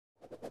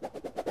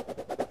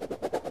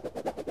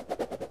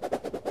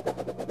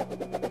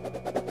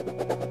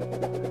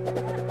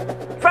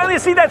you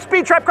see that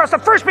speed trap cross the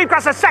first beam,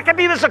 cross the second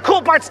beam. This is a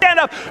cool part. Stand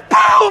up.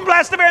 Boom!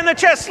 Blast of air in the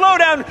chest. Slow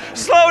down,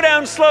 slow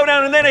down, slow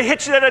down. And then it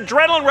hits you that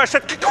adrenaline rush.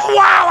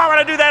 Wow, I want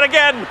to do that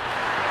again.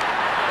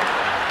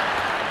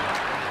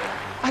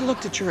 I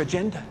looked at your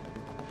agenda.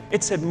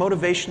 It said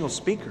motivational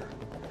speaker.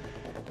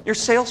 You're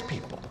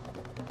salespeople.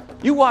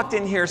 You walked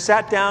in here,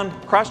 sat down,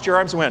 crossed your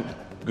arms, and went,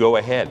 go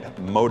ahead,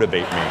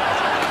 motivate me.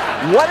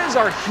 What is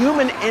our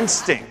human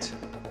instinct?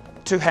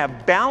 To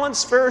have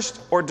balance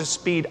first or to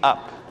speed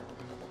up?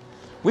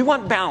 We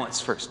want balance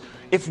first.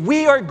 If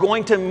we are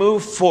going to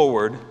move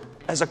forward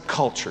as a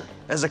culture,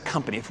 as a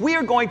company, if we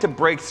are going to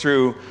break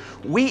through,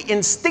 we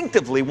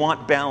instinctively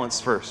want balance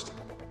first.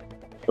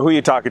 Who are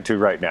you talking to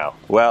right now?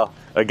 Well,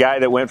 a guy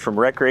that went from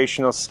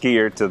recreational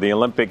skier to the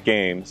Olympic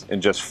Games in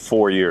just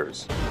 4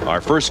 years. Our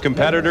first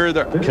competitor,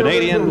 the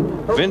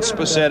Canadian Vince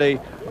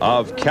Poscente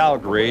of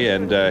Calgary,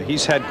 and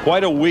he's had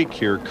quite a week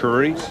here,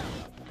 Curry.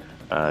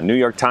 New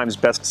York Times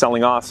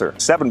best-selling author,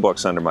 7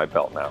 books under my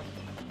belt now.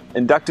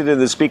 Inducted into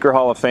the Speaker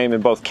Hall of Fame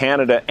in both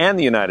Canada and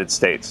the United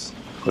States,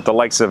 with the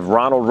likes of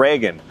Ronald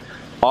Reagan,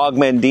 Og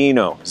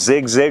Mandino,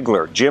 Zig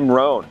Ziglar, Jim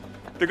Rohn.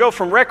 To go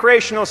from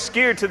recreational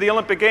skier to the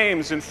Olympic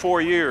Games in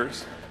 4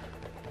 years.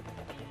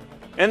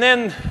 And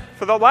then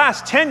for the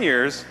last 10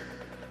 years,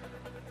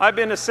 I've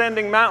been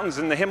ascending mountains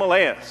in the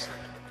Himalayas,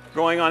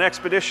 going on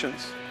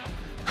expeditions.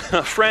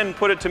 A friend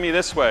put it to me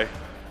this way.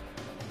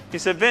 He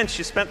said, Vince,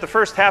 you spent the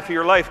first half of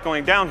your life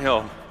going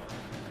downhill.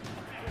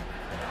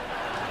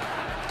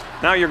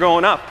 Now you're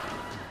going up.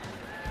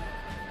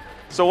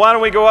 So why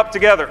don't we go up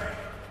together?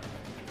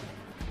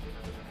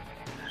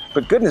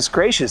 But goodness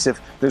gracious,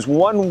 if there's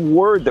one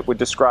word that would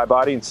describe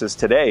audiences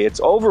today, it's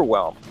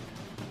overwhelm.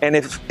 And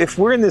if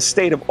we're in this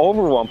state of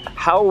overwhelm,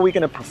 how are we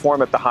going to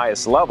perform at the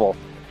highest level?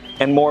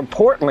 And more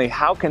importantly,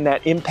 how can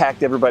that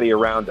impact everybody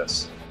around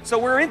us? So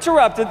we're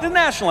interrupted, the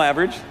national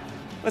average,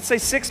 let's say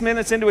 6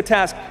 minutes into a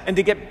task, and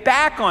to get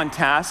back on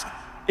task,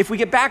 if we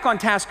get back on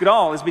task at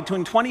all, is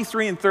between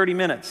 23 and 30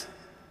 minutes.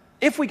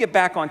 If we get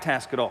back on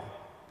task at all.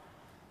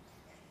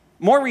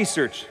 More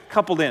research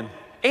coupled in.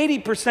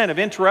 80% of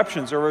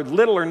interruptions are of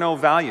little or no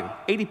value.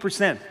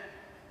 80%.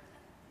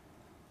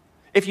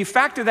 If you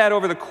factor that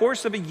over the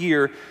course of a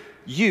year,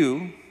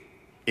 you,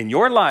 in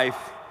your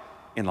life,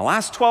 in the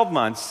last 12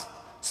 months,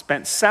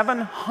 spent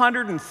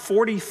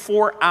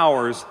 744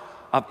 hours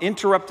of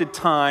interrupted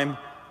time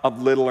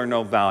of little or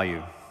no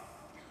value.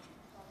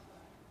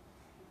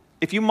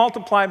 If you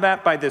multiply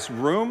that by this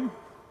room,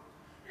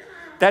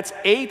 that's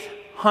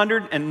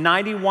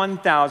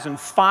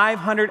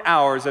 891,500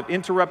 hours of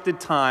interrupted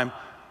time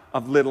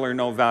of little or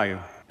no value.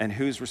 And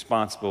who's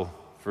responsible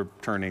for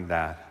turning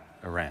that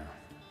around?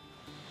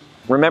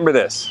 Remember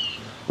this,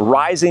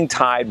 rising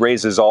tide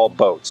raises all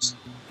boats.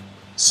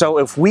 So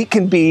if we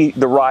can be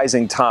the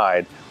rising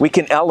tide, we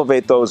can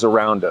elevate those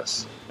around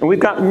us. And we've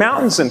got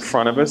mountains in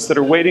front of us that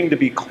are waiting to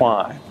be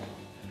climbed.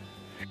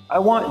 I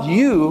want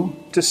you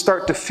to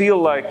start to feel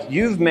like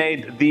you've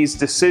made these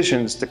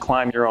decisions to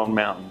climb your own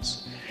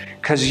mountains.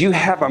 Because you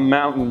have a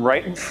mountain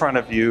right in front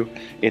of you.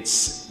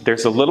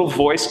 There's a little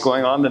voice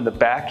going on in the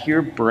back of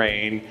your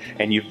brain,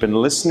 and you've been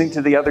listening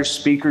to the other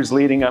speakers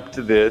leading up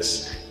to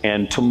this,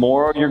 and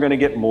tomorrow you're going to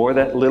get more of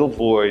that little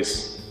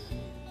voice.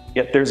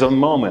 Yet there's a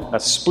moment, a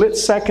split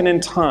second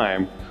in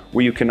time,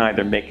 where you can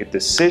either make a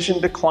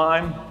decision to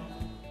climb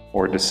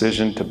or a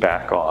decision to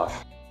back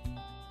off.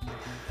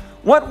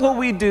 What will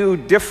we do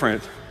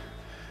different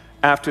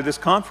after this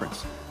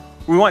conference?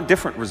 We want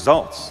different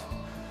results.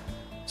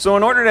 So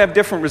in order to have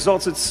different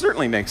results, it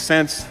certainly makes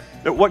sense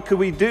that what could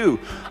we do?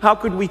 How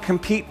could we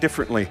compete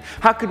differently?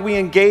 How could we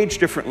engage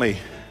differently?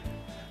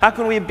 How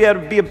can we be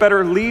able to be a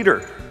better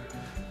leader?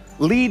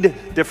 Lead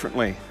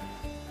differently.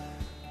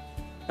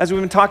 As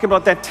we've been talking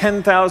about that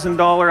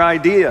 $10,000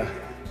 idea,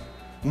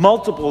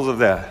 multiples of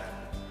that,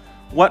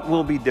 what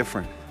will be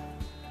different?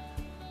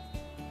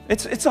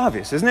 It's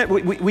obvious, isn't it?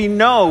 We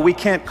know we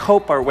can't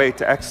cope our way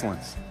to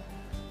excellence.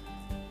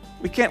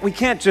 We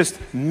can't just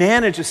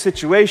manage a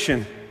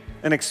situation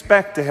and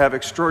expect to have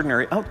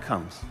extraordinary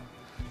outcomes.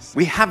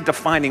 We have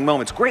defining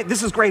moments. Great,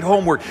 this is great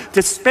homework.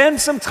 To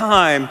spend some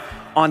time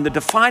on the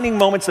defining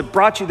moments that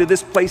brought you to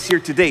this place here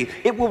today.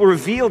 It will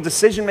reveal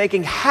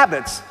decision-making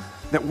habits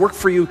that work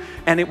for you,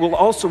 and it will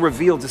also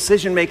reveal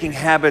decision-making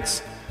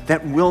habits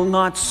that will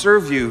not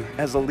serve you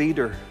as a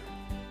leader.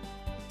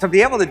 To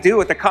be able to do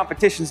what the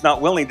competition's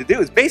not willing to do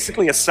is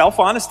basically a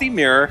self-honesty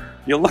mirror.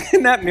 You look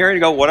in that mirror and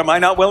you go, what am I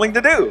not willing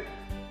to do?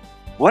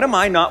 What am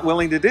I not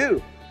willing to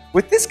do?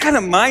 With this kind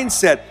of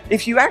mindset,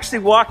 if you actually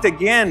walked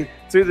again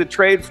through the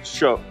trade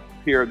show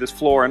here, this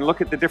floor, and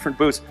look at the different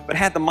booths, but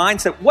had the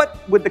mindset,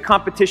 what would the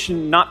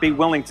competition not be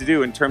willing to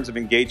do in terms of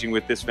engaging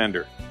with this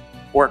vendor?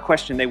 Or a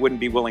question they wouldn't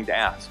be willing to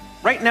ask.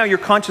 Right now, your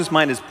conscious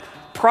mind is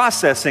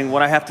processing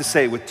what I have to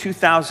say with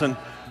 2,000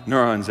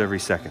 neurons every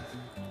second.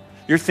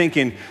 You're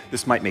thinking,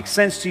 this might make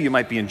sense to you, you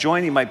might be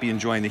enjoying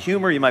the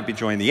humor, you might be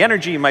enjoying the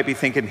energy, you might be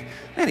thinking,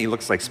 man, he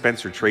looks like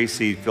Spencer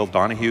Tracy, Phil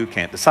Donahue,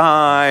 can't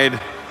decide.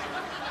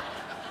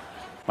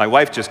 My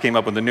wife just came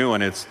up with a new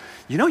one. It's,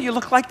 you know, you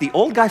look like the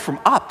old guy from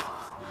Up.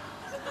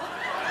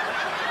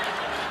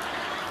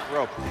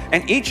 rope.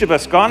 And each of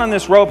us got on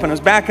this rope and it was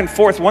back and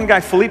forth. One guy,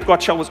 Philippe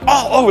Gauchel, was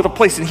all over the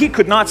place and he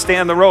could not stay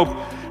on the rope.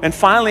 And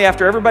finally,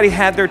 after everybody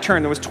had their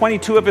turn, there was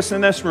 22 of us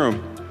in this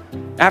room.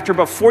 After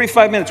about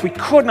 45 minutes, we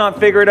could not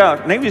figure it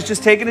out. And he was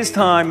just taking his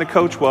time, the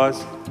coach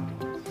was.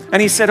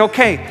 And he said,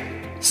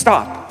 okay,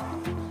 stop.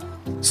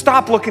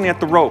 Stop looking at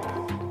the rope.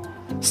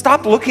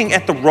 Stop looking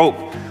at the rope.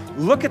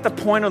 Look at the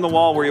point on the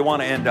wall where you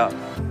want to end up.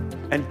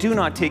 And do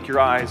not take your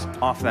eyes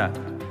off that.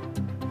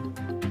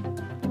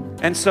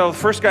 And so the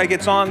first guy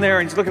gets on there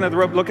and he's looking at the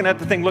rope, looking at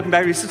the thing, looking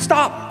back. He said,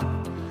 stop.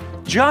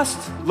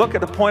 Just look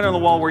at the point on the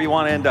wall where you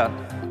want to end up.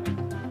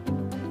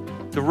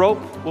 The rope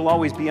will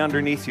always be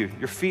underneath you.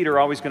 Your feet are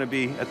always going to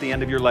be at the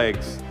end of your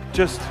legs.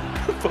 Just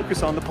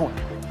focus on the point.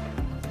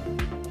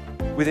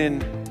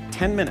 Within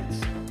 10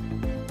 minutes,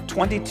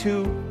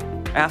 22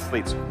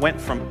 athletes went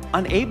from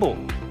unable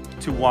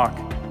to walk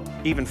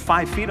even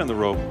 5 feet on the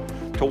rope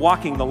to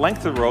walking the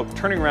length of the rope,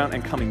 turning around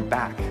and coming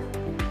back,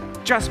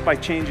 just by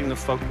changing the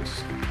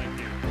focus.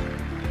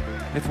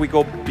 If we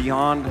go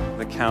beyond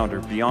the counter,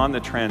 beyond the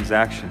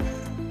transaction,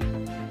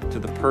 to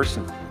the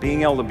person,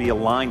 being able to be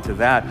aligned to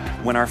that,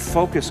 when our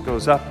focus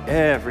goes up,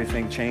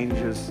 everything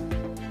changes.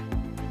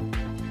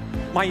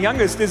 My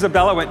youngest,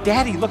 Isabella, went,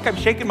 Daddy, look, I'm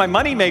shaking my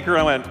money maker.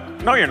 I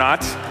went, no, you're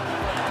not.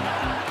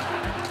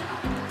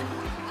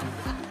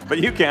 But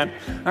you can.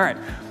 All right.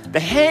 The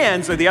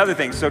hands are the other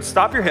thing. So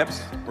stop your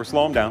hips or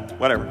slow them down,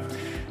 whatever.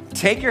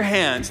 Take your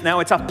hands.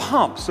 Now it's a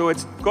pump. So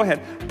it's, go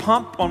ahead,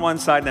 pump on one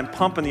side and then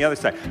pump on the other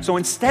side. So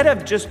instead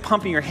of just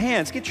pumping your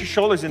hands, get your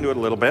shoulders into it a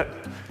little bit.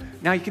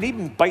 Now you can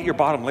even bite your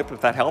bottom lip if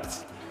that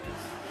helps.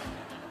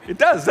 It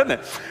does, doesn't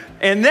it?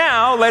 And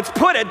now let's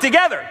put it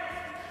together.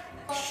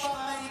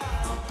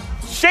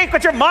 Shake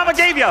what your mama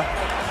gave you.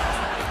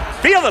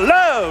 Feel the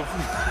love.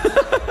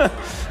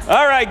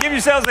 All right, give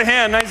yourselves a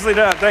hand. Nicely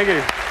done. Thank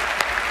you.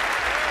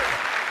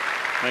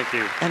 Thank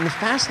you. And the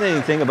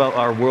fascinating thing about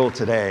our world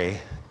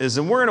today is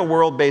that we're in a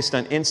world based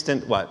on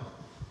instant what?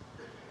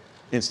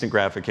 Instant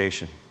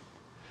gratification.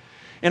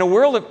 In a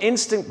world of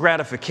instant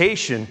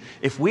gratification,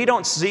 if we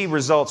don't see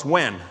results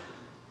when,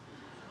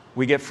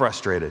 we get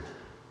frustrated.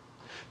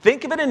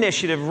 Think of an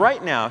initiative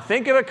right now.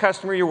 Think of a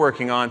customer you're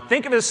working on.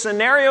 Think of a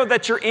scenario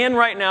that you're in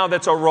right now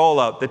that's a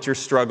rollout that you're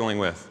struggling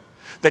with,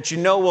 that you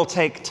know will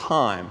take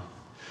time.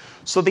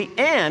 So the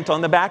ant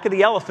on the back of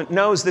the elephant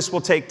knows this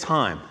will take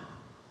time.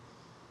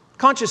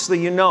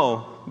 Consciously, you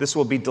know this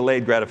will be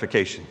delayed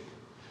gratification.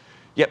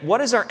 Yet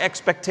what is our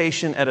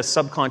expectation at a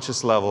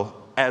subconscious level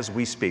as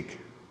we speak?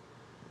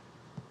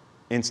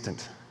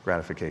 Instant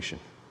gratification.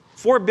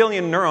 4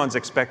 billion neurons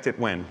expect it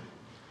when?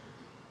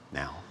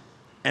 Now.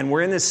 And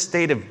we're in this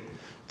state of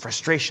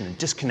frustration and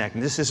disconnect,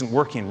 and this isn't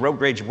working, road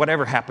rage,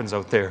 whatever happens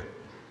out there.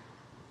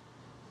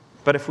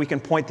 But if we can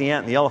point the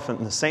ant and the elephant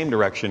in the same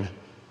direction,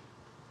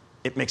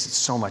 it makes it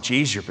so much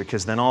easier,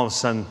 because then all of a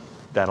sudden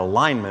that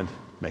alignment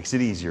makes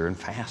it easier and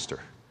faster.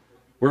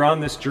 We're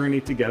on this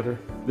journey together,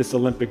 this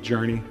Olympic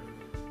journey,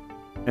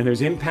 and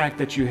there's impact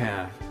that you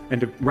have. And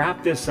to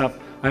wrap this up,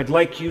 I'd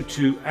like you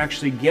to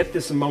actually get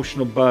this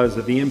emotional buzz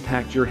of the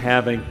impact you're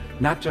having,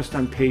 not just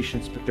on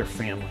patients, but their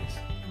families,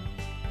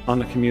 on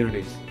the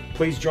communities.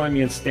 Please join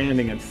me in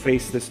standing and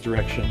face this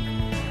direction.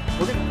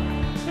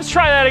 Let's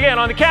try that again.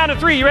 On the count of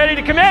 3, you ready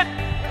to commit?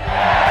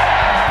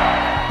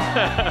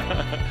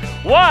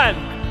 1,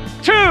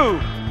 2,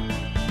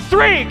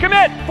 3,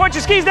 commit. Point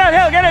your skis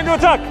downhill, get into a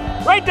tuck.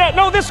 Right down,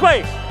 no, this way.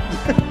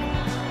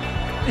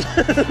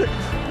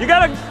 You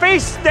gotta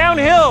face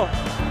downhill.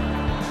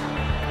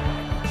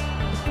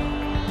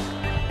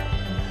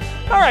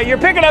 All right, you're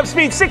picking up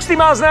speed 60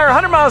 miles an hour,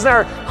 100 miles an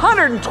hour,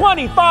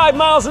 125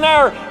 miles an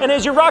hour. And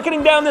as you're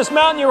rocketing down this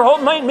mountain,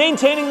 you're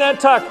maintaining that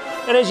tuck.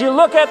 And as you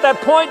look at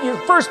that point, your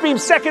first beam,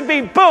 second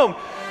beam, boom,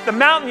 the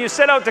mountain you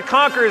set out to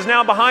conquer is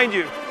now behind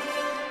you.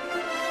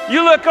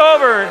 You look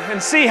over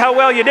and see how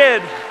well you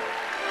did.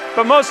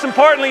 But most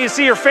importantly, you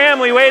see your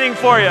family waiting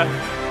for you.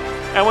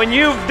 And when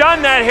you've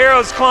done that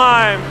hero's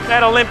climb,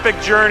 that Olympic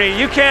journey,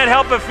 you can't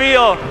help but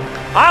feel,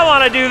 I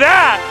want to do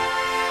that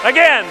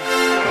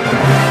again.